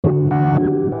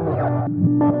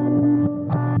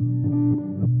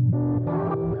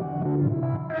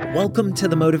Welcome to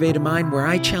The Motivated Mind, where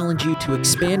I challenge you to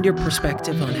expand your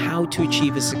perspective on how to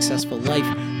achieve a successful life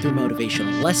through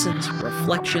motivational lessons,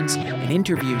 reflections, and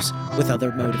interviews with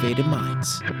other motivated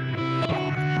minds.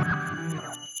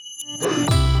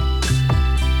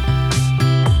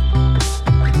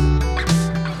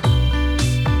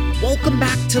 Welcome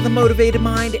back to The Motivated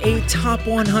Mind, a top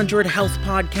 100 health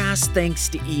podcast. Thanks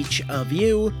to each of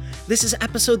you. This is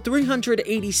episode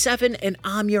 387, and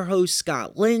I'm your host,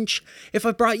 Scott Lynch. If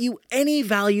I brought you any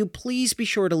value, please be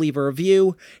sure to leave a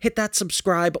review, hit that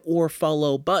subscribe or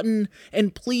follow button,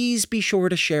 and please be sure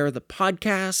to share the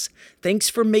podcast. Thanks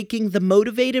for making The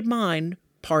Motivated Mind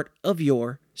part of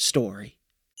your story.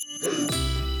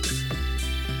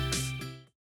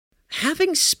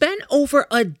 Having spent over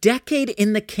a decade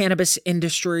in the cannabis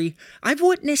industry, I've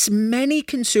witnessed many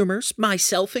consumers,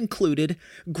 myself included,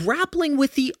 grappling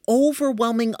with the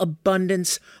overwhelming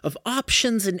abundance of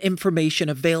options and information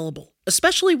available,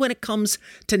 especially when it comes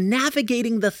to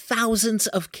navigating the thousands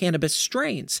of cannabis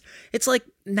strains. It's like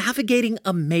navigating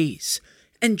a maze.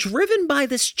 And driven by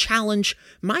this challenge,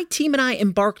 my team and I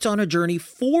embarked on a journey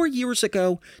 4 years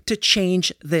ago to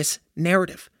change this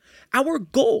narrative. Our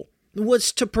goal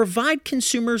was to provide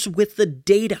consumers with the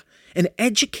data and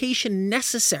education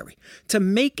necessary to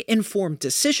make informed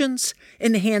decisions,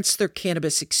 enhance their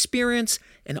cannabis experience,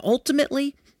 and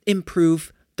ultimately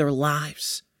improve their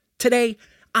lives. Today,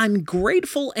 I'm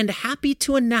grateful and happy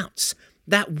to announce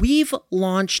that we've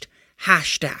launched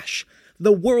Hashdash,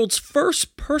 the world's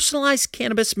first personalized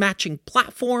cannabis matching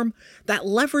platform that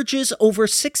leverages over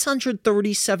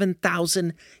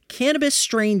 637,000 cannabis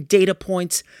strain data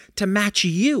points to match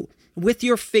you with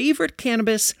your favorite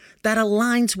cannabis that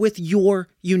aligns with your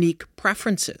unique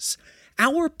preferences.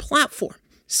 Our platform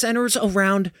centers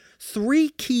around 3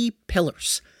 key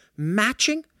pillars: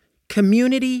 matching,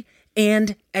 community,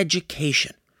 and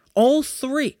education. All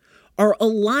 3 are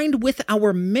aligned with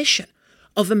our mission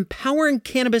of empowering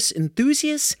cannabis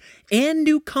enthusiasts and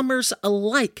newcomers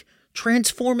alike,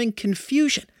 transforming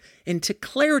confusion into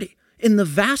clarity in the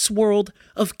vast world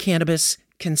of cannabis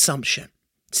consumption.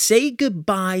 Say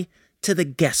goodbye to the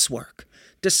guesswork.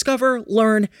 Discover,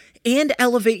 learn, and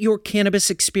elevate your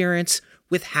cannabis experience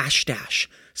with Hashdash.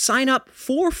 Sign up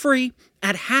for free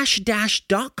at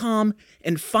hashdash.com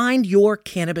and find your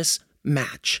cannabis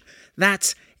match.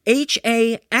 That's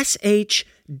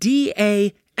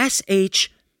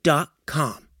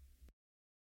hashdash.com.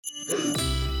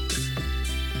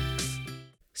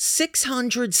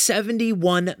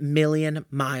 671 million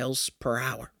miles per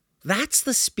hour. That's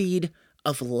the speed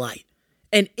of light.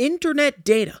 And internet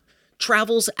data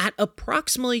travels at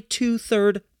approximately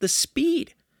 2/3 the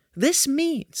speed. This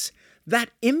means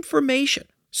that information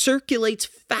circulates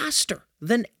faster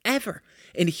than ever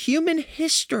in human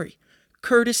history,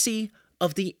 courtesy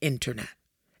of the internet.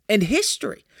 And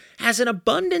history has an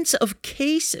abundance of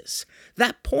cases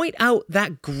that point out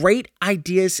that great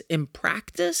ideas in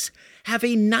practice have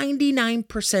a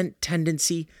 99%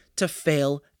 tendency to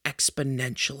fail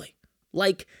exponentially.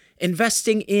 Like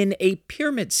investing in a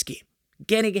pyramid scheme,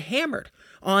 getting hammered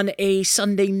on a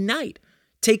Sunday night,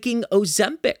 taking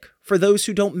Ozempic for those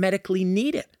who don't medically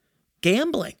need it,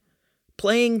 gambling,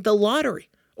 playing the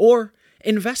lottery, or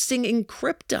investing in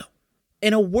crypto.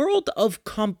 In a world of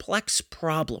complex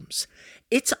problems,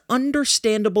 it's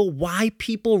understandable why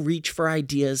people reach for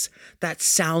ideas that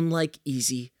sound like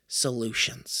easy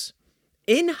solutions.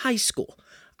 In high school,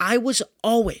 I was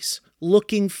always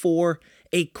looking for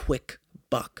a quick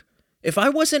buck. If I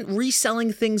wasn't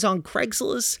reselling things on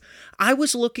Craigslist, I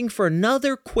was looking for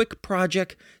another quick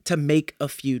project to make a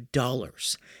few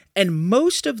dollars. And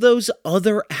most of those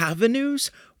other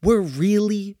avenues were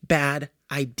really bad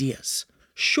ideas,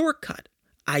 shortcut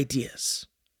ideas.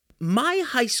 My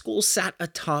high school sat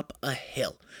atop a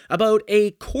hill, about a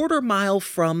quarter mile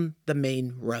from the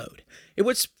main road. It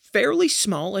was fairly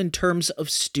small in terms of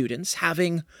students,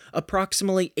 having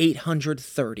approximately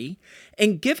 830,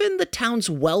 and given the town's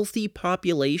wealthy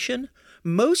population,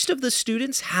 most of the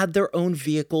students had their own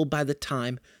vehicle by the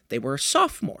time they were a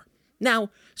sophomore.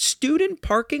 Now, student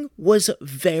parking was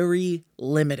very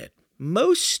limited.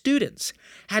 Most students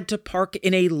had to park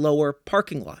in a lower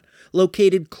parking lot,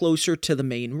 located closer to the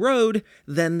main road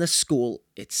than the school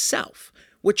itself,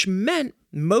 which meant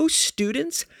most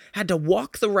students had to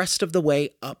walk the rest of the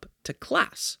way up to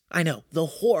class. I know, the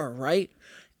horror, right?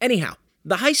 Anyhow,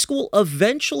 the high school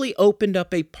eventually opened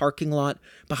up a parking lot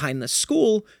behind the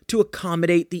school to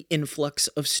accommodate the influx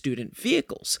of student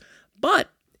vehicles.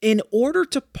 But in order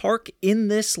to park in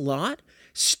this lot,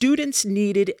 students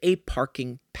needed a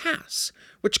parking pass,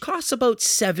 which costs about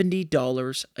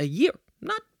 $70 a year.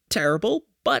 Not terrible,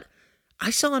 but I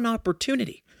saw an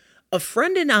opportunity. A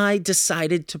friend and I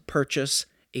decided to purchase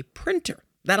a printer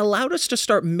that allowed us to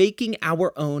start making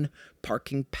our own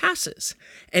parking passes.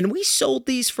 And we sold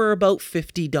these for about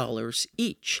 $50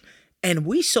 each. And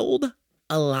we sold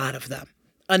a lot of them.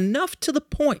 Enough to the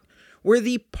point where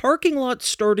the parking lot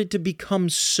started to become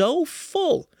so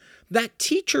full that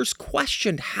teachers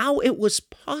questioned how it was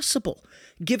possible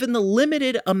given the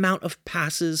limited amount of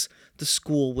passes the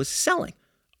school was selling.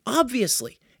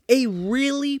 Obviously, a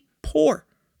really poor,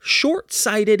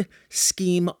 short-sighted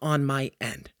scheme on my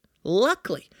end.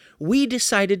 Luckily, we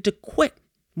decided to quit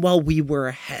while we were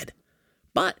ahead.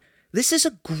 But this is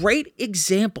a great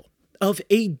example of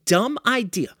a dumb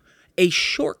idea, a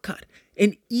shortcut,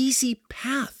 an easy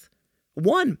path.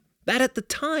 One that at the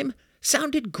time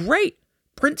sounded great.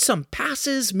 Print some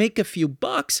passes, make a few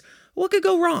bucks. What could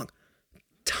go wrong?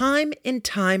 Time and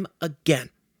time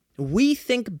again, we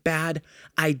think bad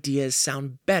ideas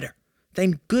sound better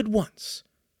than good ones.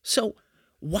 So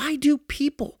why do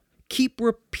people keep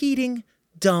repeating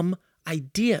dumb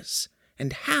ideas?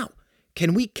 And how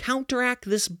can we counteract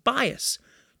this bias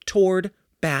toward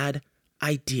bad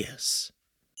ideas?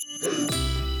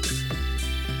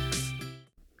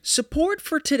 Support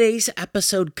for today's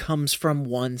episode comes from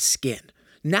OneSkin.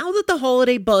 Now that the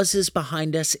holiday buzz is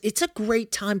behind us, it's a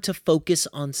great time to focus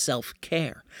on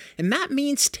self-care. And that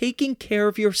means taking care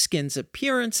of your skin's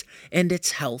appearance and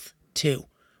its health too.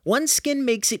 OneSkin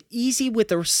makes it easy with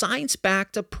their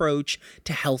science-backed approach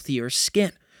to healthier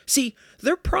skin. See,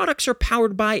 their products are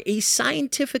powered by a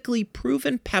scientifically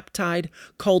proven peptide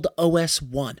called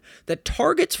OS1 that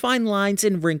targets fine lines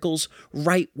and wrinkles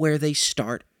right where they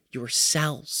start, your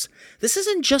cells. This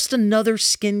isn't just another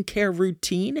skincare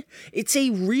routine, it's a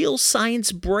real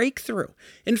science breakthrough.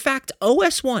 In fact,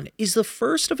 OS1 is the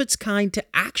first of its kind to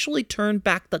actually turn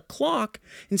back the clock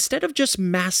instead of just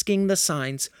masking the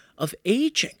signs of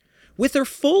aging. With their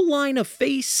full line of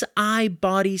face, eye,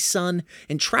 body, sun,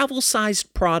 and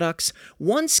travel-sized products,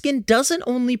 OneSkin doesn't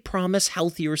only promise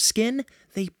healthier skin,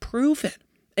 they prove it.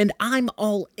 And I'm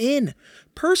all in.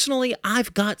 Personally,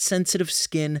 I've got sensitive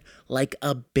skin like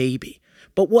a baby.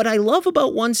 But what I love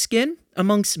about OneSkin,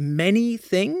 amongst many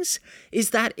things, is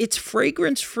that its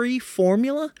fragrance-free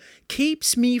formula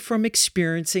keeps me from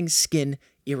experiencing skin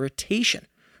irritation.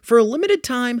 For a limited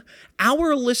time,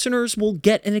 our listeners will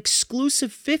get an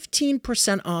exclusive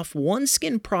 15% off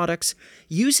OneSkin products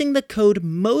using the code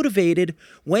MOTIVATED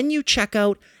when you check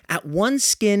out at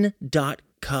oneskin.co.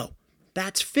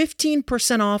 That's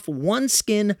 15% off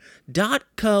oneskin.co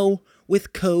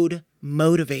with code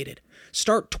MOTIVATED.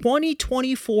 Start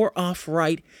 2024 off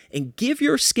right and give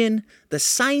your skin the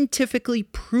scientifically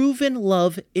proven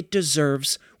love it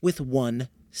deserves with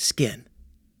OneSkin.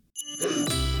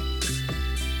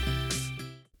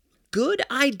 Good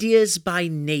ideas by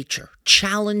nature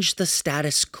challenge the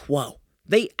status quo.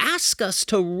 They ask us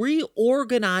to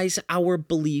reorganize our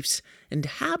beliefs and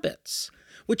habits,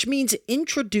 which means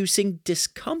introducing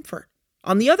discomfort.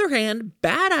 On the other hand,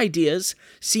 bad ideas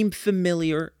seem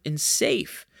familiar and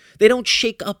safe. They don't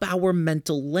shake up our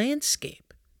mental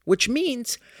landscape, which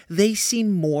means they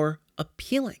seem more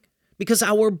appealing because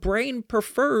our brain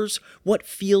prefers what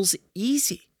feels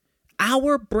easy.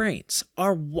 Our brains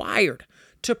are wired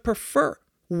to prefer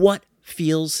what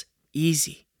feels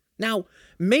easy. Now,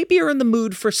 maybe you're in the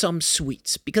mood for some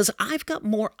sweets because I've got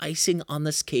more icing on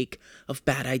this cake of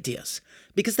bad ideas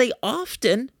because they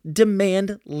often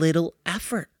demand little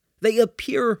effort. They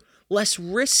appear less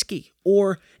risky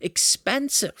or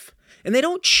expensive, and they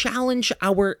don't challenge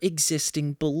our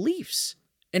existing beliefs.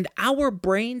 And our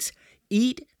brains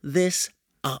eat this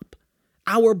up.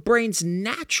 Our brains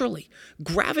naturally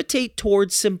gravitate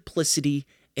towards simplicity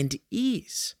and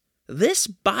ease. This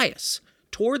bias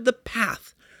toward the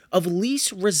path of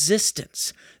least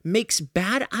resistance makes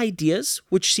bad ideas,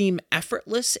 which seem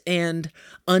effortless and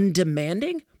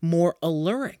undemanding, more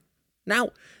alluring. Now,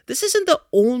 this isn't the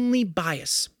only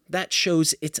bias that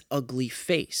shows its ugly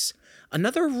face.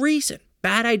 Another reason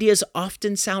bad ideas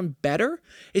often sound better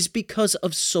is because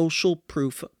of social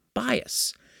proof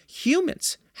bias.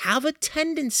 Humans have a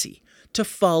tendency to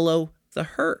follow the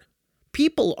herd.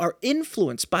 People are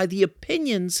influenced by the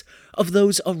opinions of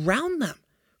those around them.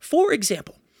 For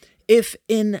example, if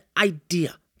an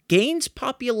idea gains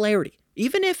popularity,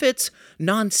 even if it's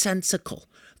nonsensical,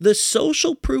 the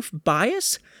social proof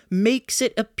bias makes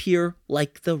it appear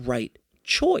like the right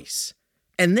choice.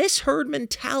 And this herd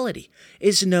mentality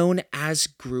is known as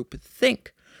groupthink,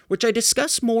 which I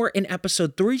discuss more in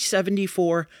episode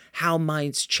 374, How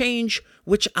Minds Change,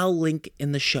 which I'll link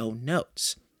in the show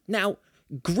notes. Now,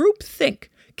 groupthink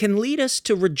can lead us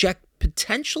to reject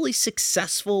potentially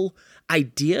successful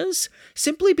ideas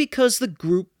simply because the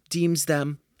group deems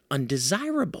them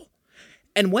undesirable.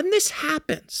 And when this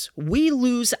happens, we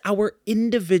lose our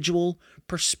individual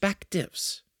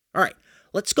perspectives. All right,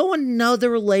 let's go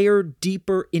another layer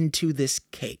deeper into this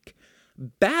cake.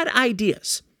 Bad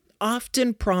ideas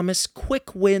often promise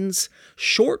quick wins,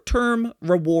 short-term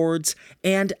rewards,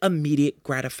 and immediate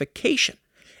gratification.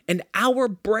 And our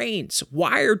brains,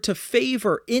 wired to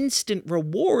favor instant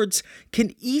rewards,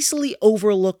 can easily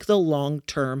overlook the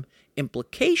long-term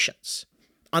implications.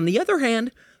 On the other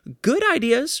hand, good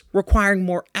ideas requiring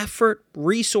more effort,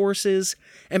 resources,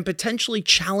 and potentially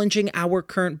challenging our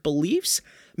current beliefs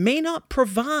may not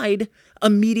provide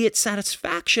immediate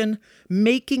satisfaction,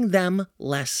 making them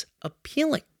less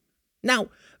appealing. Now,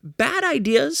 bad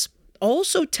ideas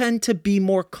also tend to be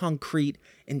more concrete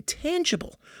and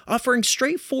tangible, offering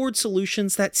straightforward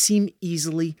solutions that seem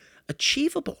easily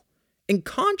achievable. In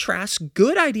contrast,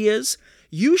 good ideas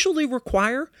usually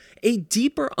require a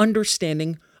deeper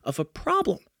understanding of a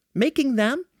problem, making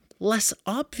them less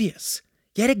obvious.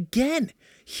 Yet again,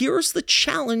 here's the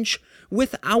challenge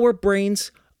with our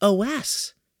brain's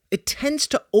OS. It tends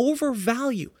to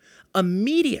overvalue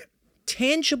immediate,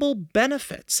 tangible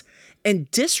benefits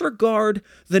and disregard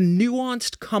the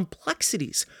nuanced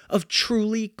complexities of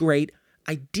truly great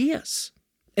ideas.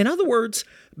 In other words,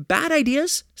 bad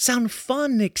ideas sound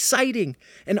fun, exciting,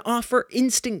 and offer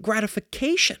instant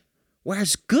gratification,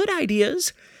 whereas good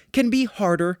ideas can be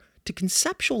harder to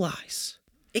conceptualize.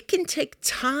 It can take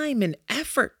time and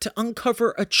effort to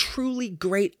uncover a truly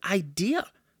great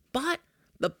idea, but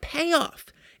the payoff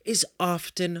is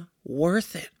often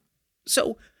worth it.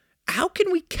 So, how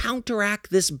can we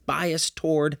counteract this bias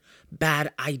toward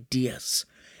bad ideas?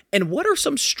 And what are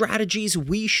some strategies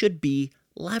we should be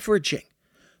leveraging?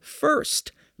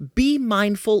 First, be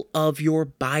mindful of your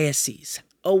biases.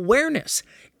 Awareness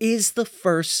is the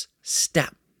first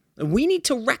step. We need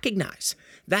to recognize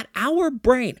that our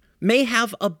brain may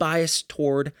have a bias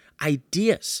toward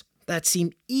ideas that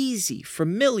seem easy,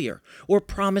 familiar, or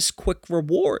promise quick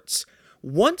rewards.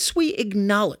 Once we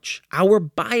acknowledge our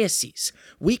biases,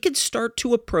 we can start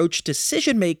to approach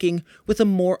decision-making with a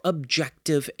more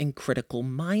objective and critical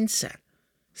mindset.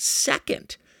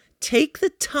 Second, take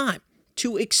the time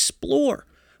to explore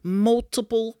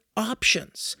multiple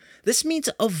options. This means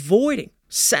avoiding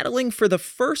settling for the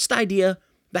first idea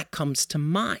that comes to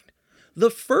mind.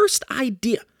 The first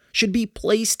idea should be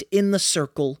placed in the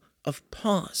circle of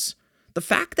pause. The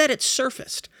fact that it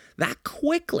surfaced that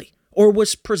quickly or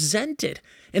was presented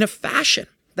in a fashion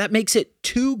that makes it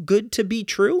too good to be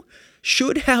true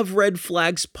should have red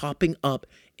flags popping up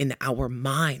in our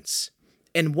minds.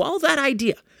 And while that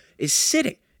idea is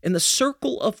sitting in the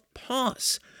circle of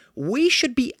pause, we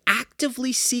should be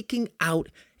actively seeking out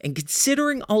and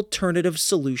considering alternative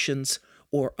solutions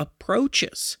or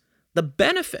approaches. The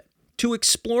benefit to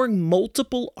exploring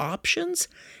multiple options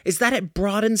is that it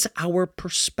broadens our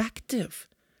perspective.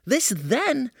 This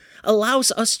then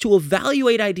allows us to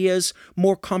evaluate ideas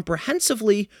more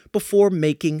comprehensively before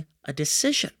making a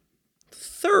decision.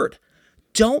 Third,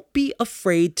 don't be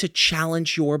afraid to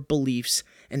challenge your beliefs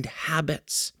and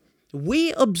habits.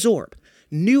 We absorb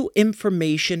new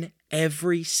information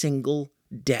every single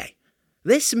day.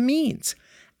 This means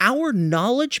our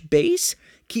knowledge base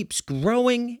keeps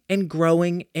growing and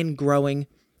growing and growing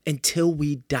until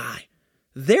we die.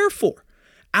 Therefore,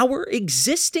 our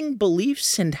existing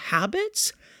beliefs and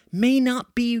habits may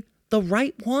not be the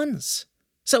right ones.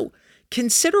 So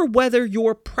consider whether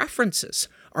your preferences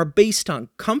are based on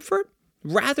comfort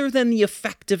rather than the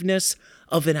effectiveness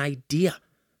of an idea.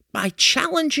 By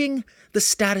challenging the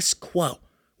status quo,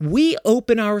 we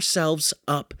open ourselves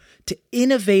up to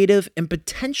innovative and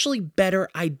potentially better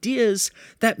ideas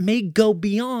that may go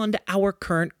beyond our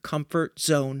current comfort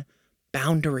zone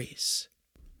boundaries.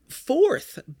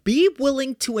 Fourth, be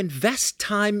willing to invest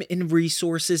time and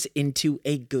resources into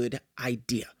a good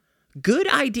idea. Good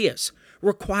ideas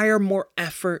require more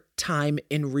effort, time,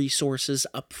 and resources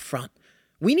up front.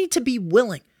 We need to be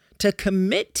willing to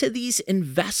commit to these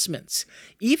investments,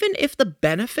 even if the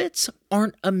benefits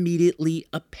aren't immediately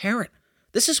apparent.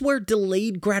 This is where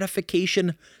delayed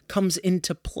gratification comes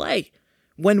into play.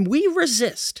 When we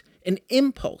resist an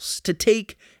impulse to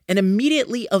take an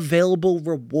immediately available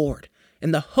reward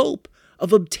in the hope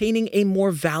of obtaining a more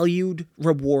valued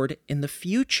reward in the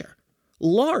future.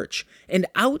 Large and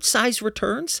outsized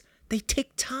returns, they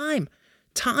take time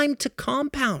to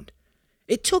compound.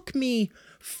 It took me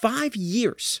 5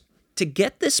 years to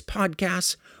get this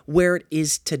podcast where it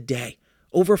is today.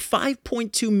 Over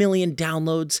 5.2 million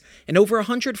downloads and over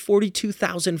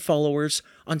 142,000 followers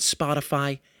on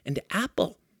Spotify and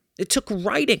Apple. It took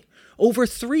writing over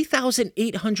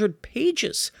 3,800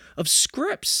 pages of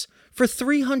scripts for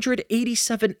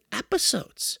 387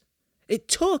 episodes. It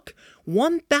took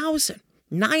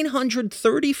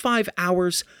 1,935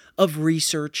 hours of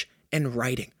research and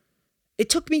writing.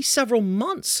 It took me several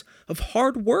months of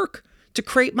hard work to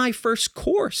create my first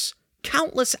course.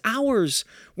 Countless hours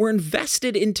were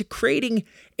invested into creating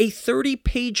a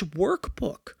 30-page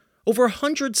workbook, over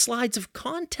 100 slides of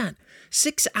content,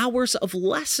 6 hours of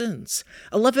lessons,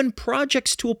 11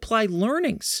 projects to apply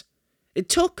learnings. It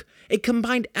took a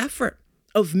combined effort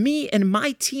of me and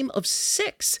my team of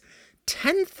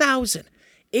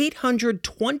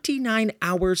 10,829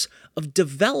 hours of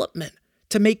development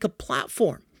to make a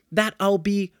platform that I'll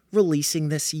be releasing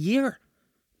this year.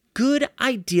 Good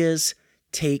ideas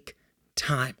take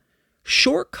time.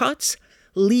 Shortcuts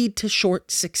lead to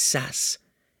short success.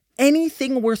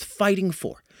 Anything worth fighting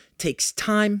for takes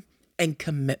time and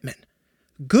commitment.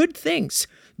 Good things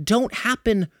don't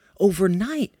happen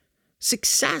overnight.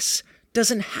 Success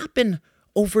doesn't happen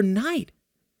overnight.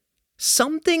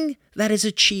 Something that is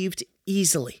achieved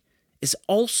easily is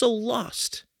also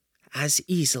lost as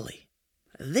easily.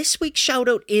 This week's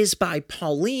shoutout is by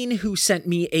Pauline, who sent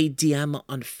me a DM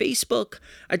on Facebook.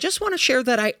 I just want to share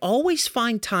that I always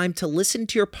find time to listen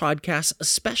to your podcast,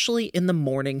 especially in the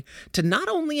morning, to not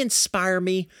only inspire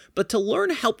me, but to learn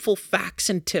helpful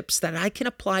facts and tips that I can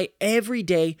apply every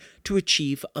day to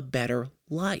achieve a better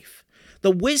life. The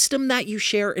wisdom that you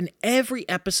share in every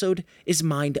episode is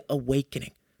mind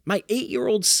awakening. My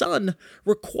 8-year-old son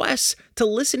requests to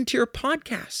listen to your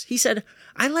podcast. He said,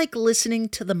 "I like listening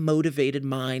to The Motivated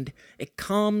Mind. It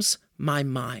calms my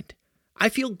mind." I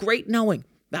feel great knowing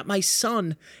that my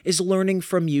son is learning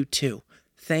from you too.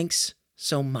 Thanks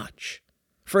so much.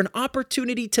 For an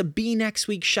opportunity to be next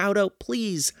week's shout out,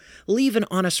 please leave an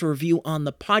honest review on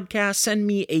the podcast. Send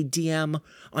me a DM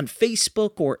on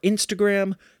Facebook or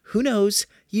Instagram. Who knows?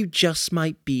 You just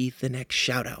might be the next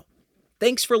shout out.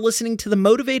 Thanks for listening to The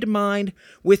Motivated Mind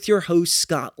with your host,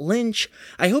 Scott Lynch.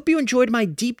 I hope you enjoyed my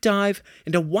deep dive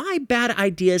into why bad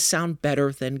ideas sound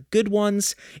better than good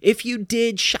ones. If you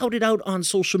did, shout it out on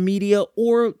social media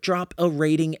or drop a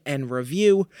rating and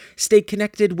review. Stay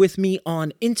connected with me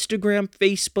on Instagram,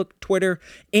 Facebook, Twitter,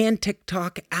 and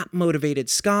TikTok at Motivated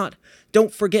Scott.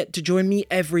 Don't forget to join me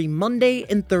every Monday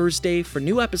and Thursday for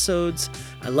new episodes.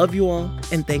 I love you all,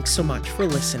 and thanks so much for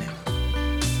listening.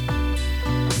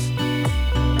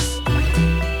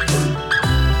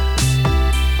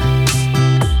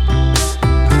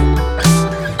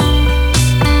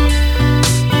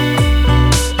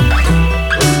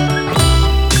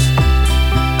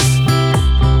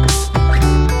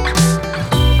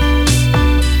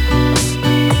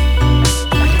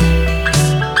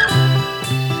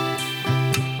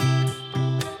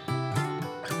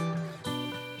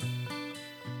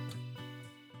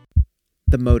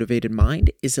 The Motivated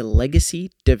Mind is a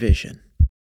legacy division.